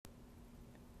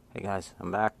Hey guys,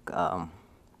 I'm back.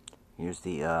 Here's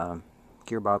the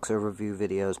Gearbox overview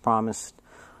video as promised.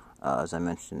 As I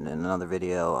mentioned in another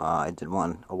video, I did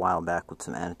one a while back with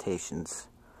some annotations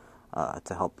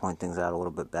to help point things out a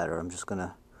little bit better. I'm just going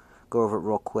to go over it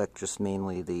real quick, just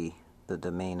mainly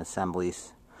the main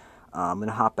assemblies. I'm going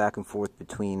to hop back and forth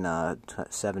between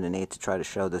 7 and 8 to try to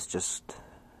show this, just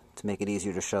to make it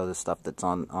easier to show the stuff that's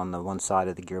on the one side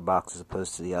of the gearbox as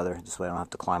opposed to the other. This way I don't have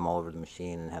to climb all over the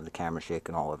machine and have the camera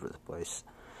shaking all over the place.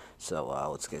 So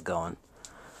let's get going.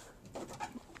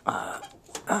 Well,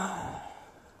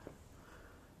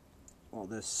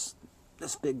 this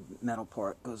big metal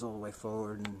part goes all the way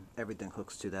forward and everything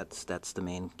hooks to that's the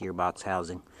main gearbox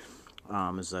housing.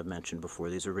 As I've mentioned before,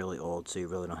 these are really old, so you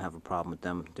really don't have a problem with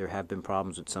them. There have been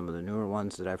problems with some of the newer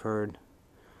ones that I've heard,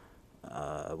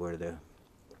 where the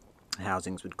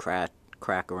housings would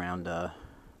crack around the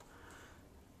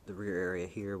rear area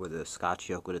here where the Scotch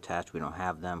yoke would attach. We don't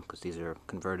have them because these are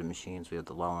converted machines. We have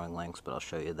the lowering links, but I'll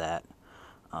show you that.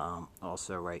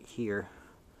 Also right here,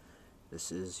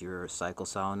 this is your cycle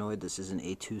solenoid. This is an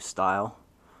A2 style.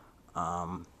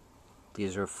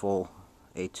 These are full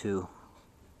A2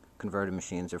 converted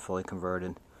machines. They're fully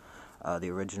converted. The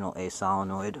original A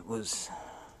solenoid was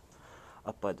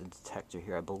up by the detector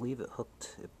here. I believe it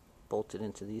bolted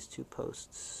into these two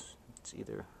posts. It's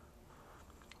either,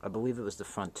 I believe it was the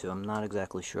front two. I'm not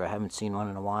exactly sure. I haven't seen one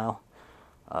in a while,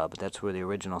 but that's where the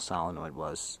original solenoid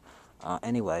was.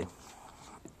 Anyway,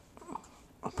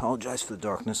 I apologize for the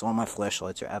darkness. All my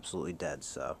flashlights are absolutely dead,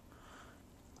 so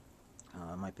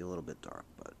it might be a little bit dark,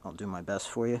 but I'll do my best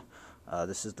for you.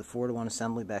 This is the 4-to-1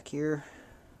 assembly back here.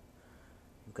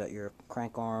 You've got your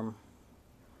crank arm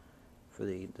for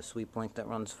the sweep link that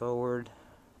runs forward.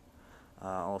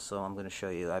 Also, I'm going to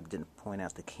show you, I didn't point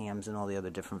out the cams in all the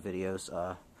other different videos.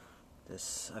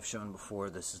 This I've shown before.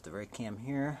 This is the rake cam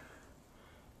here.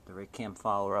 The rake cam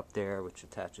follower up there, which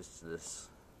attaches to this,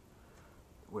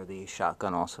 where the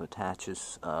shotgun also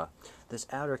attaches. This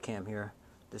outer cam here,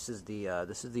 this is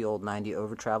the old 90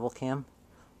 over travel cam.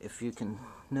 If you can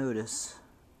notice,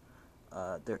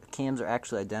 their cams are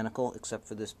actually identical except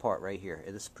for this part right here.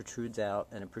 This protrudes out,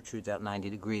 and it protrudes out 90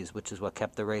 degrees, which is what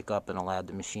kept the rake up and allowed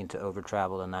the machine to over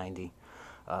travel to 90.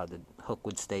 The hook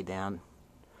would stay down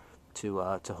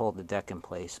to hold the deck in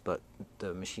place, but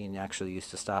the machine actually used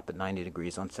to stop at 90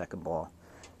 degrees on second ball.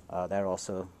 That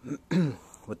also,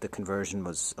 with the conversion,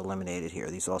 was eliminated here.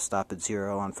 These all stop at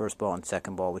 0 on first ball and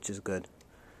second ball, which is good.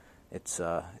 It's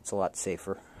a lot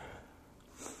safer.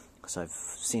 Because I've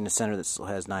seen a center that still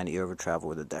has 90 over travel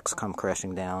where the decks come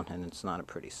crashing down, and it's not a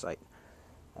pretty sight.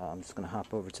 I'm just going to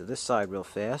hop over to this side real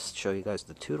fast, show you guys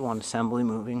the 2-to-1 assembly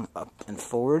moving up and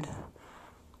forward.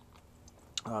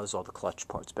 There's all the clutch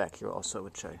parts back here also,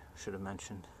 which I should have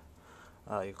mentioned.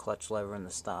 Your clutch lever and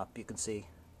the stop, you can see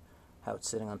how it's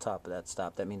sitting on top of that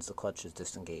stop. That means the clutch is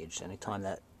disengaged. Anytime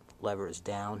that lever is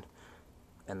down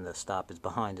and the stop is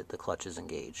behind it, the clutch is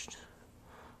engaged.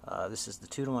 This is the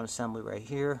 2-to-1 assembly right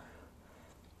here.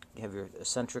 You have your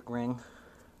eccentric ring.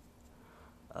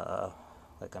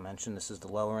 Like I mentioned, this is the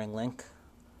lowering link,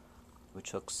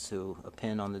 which hooks to a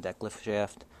pin on the deck lift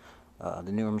shaft.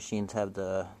 The newer machines have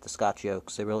the Scotch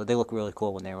yokes. They look really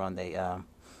cool when they run. They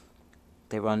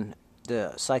run.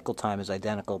 The cycle time is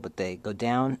identical, but they go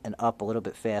down and up a little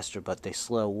bit faster, but they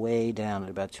slow way down at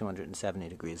about 270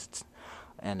 degrees,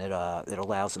 and it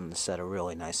allows them to set a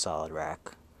really nice solid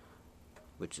rack,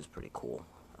 which is pretty cool.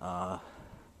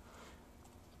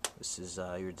 This is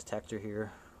your detector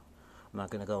here. I'm not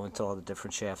going to go into all the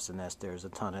different shafts in this. There's a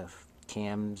ton of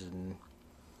cams and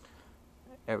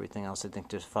everything else. I think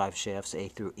there's 5 shafts, A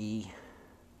through E.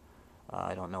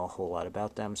 I don't know a whole lot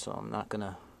about them, so I'm not going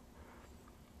to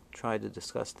try to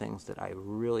discuss things that I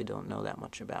really don't know that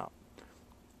much about.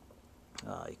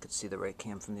 You can see the rake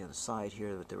cam from the other side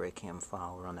here with the rake cam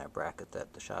follower on that bracket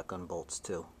that the shotgun bolts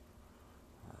to.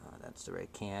 That's the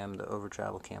rake cam, the over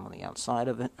travel cam on the outside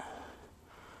of it.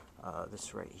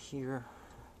 This right here,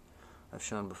 I've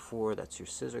shown before, that's your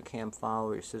scissor cam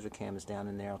follower. Your scissor cam is down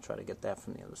in there. I'll try to get that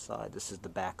from the other side. This is the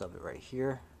back of it right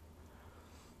here.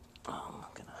 I'm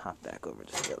going to hop back over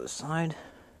to the other side.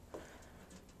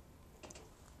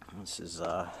 This is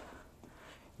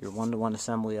your 1-to-1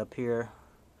 assembly up here,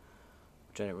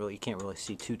 which you can't really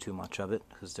see too much of it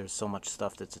because there's so much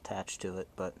stuff that's attached to it,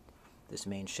 but this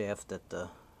main shaft that the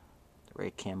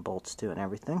rake cam bolts to and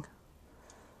everything.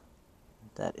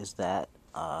 That is that.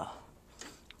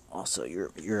 Also,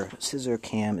 your scissor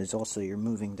cam is also your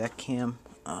moving deck cam.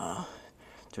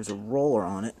 There's a roller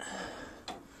on it.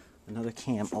 Another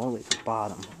cam all the way at the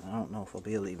bottom. I don't know if I'll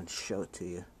be able to even show it to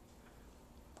you.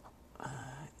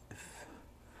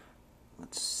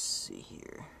 Let's see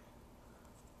here.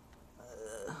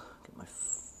 Get my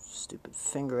stupid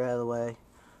finger out of the way.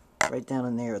 Right down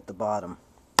in there at the bottom.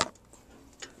 I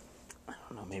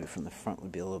don't know, maybe from the front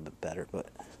would be a little bit better, but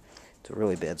it's a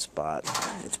really bad spot.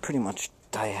 It's pretty much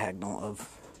diagonal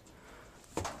of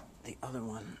the other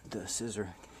one, the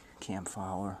scissor cam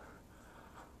follower.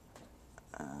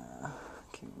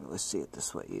 Can't really see it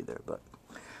this way either, but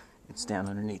it's down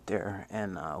underneath there,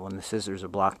 and when the scissors are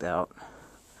blocked out,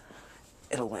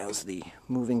 it allows the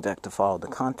moving deck to follow the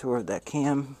contour of that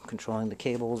cam, controlling the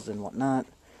cables and whatnot.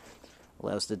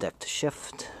 Allows the deck to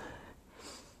shift.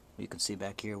 You can see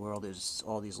back here where all these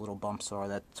little bumps are.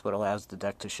 That's what allows the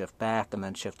deck to shift back and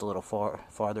then shift a little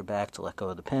farther back to let go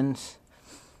of the pins.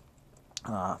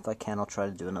 If I can, I'll try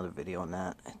to do another video on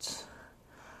that.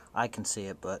 I can see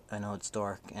it, but I know it's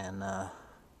dark and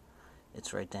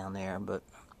it's right down there, but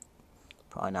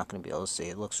probably not going to be able to see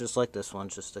it. It looks just like this one,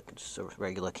 just a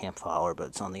regular cam follower, but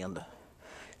it's on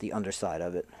the underside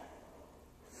of it.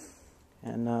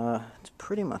 And that's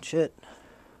pretty much it.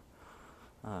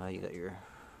 You got your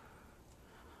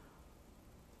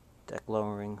deck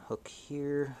lowering hook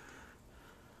here.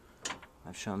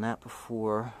 I've shown that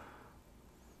before.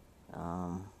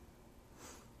 And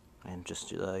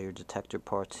just your detector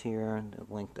parts here, and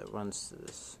the link that runs to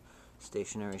this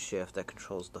stationary shaft that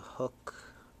controls the hook,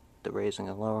 the raising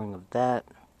and lowering of that.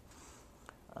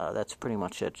 That's pretty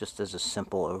much it, just as a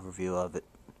simple overview of it.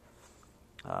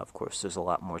 Of course, there's a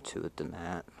lot more to it than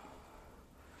that,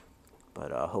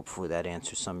 but hopefully that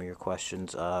answers some of your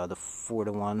questions. The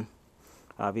 4-to-1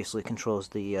 obviously controls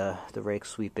the rake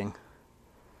sweeping.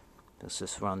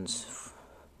 This runs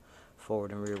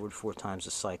forward and rearward 4 times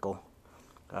a cycle.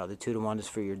 The 2-to-1 is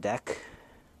for your deck,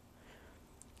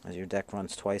 as your deck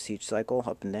runs twice each cycle,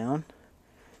 up and down.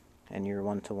 And your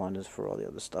 1-to-1 is for all the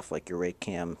other stuff, like your rake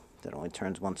cam that only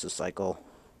turns once a cycle,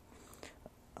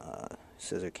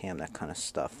 scissor cam, that kind of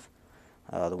stuff.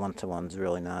 The 1-to-1 is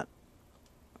really not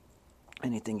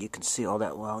anything you can see all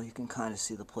that well. You can kind of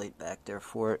see the plate back there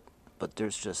for it, but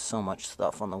there's just so much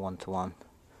stuff on the 1-to-1.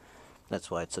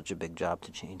 That's why it's such a big job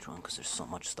to change one, because there's so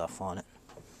much stuff on it.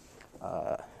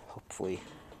 Hopefully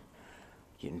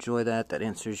you enjoy that. That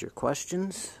answers your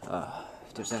questions.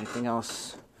 If there's anything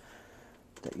else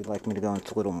that you'd like me to go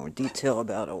into a little more detail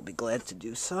about, I'll be glad to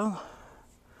do so.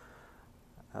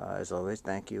 As always,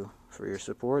 thank you for your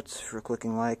supports, for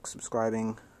clicking like,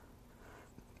 subscribing,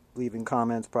 leaving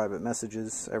comments, private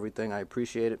messages, everything. I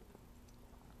appreciate it.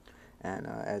 And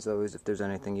as always, if there's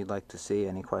anything you'd like to see,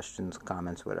 any questions,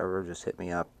 comments, whatever, just hit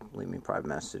me up, leave me a private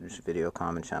message, video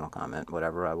comment, channel comment,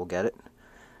 whatever. I will get it,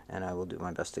 and I will do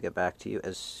my best to get back to you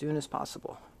as soon as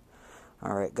possible.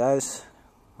 Alright guys,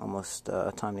 almost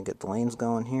time to get the lanes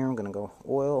going here. I'm going to go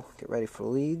oil, get ready for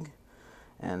league,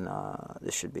 and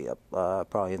this should be up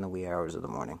probably in the wee hours of the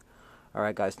morning.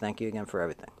 Alright guys, thank you again for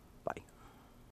everything.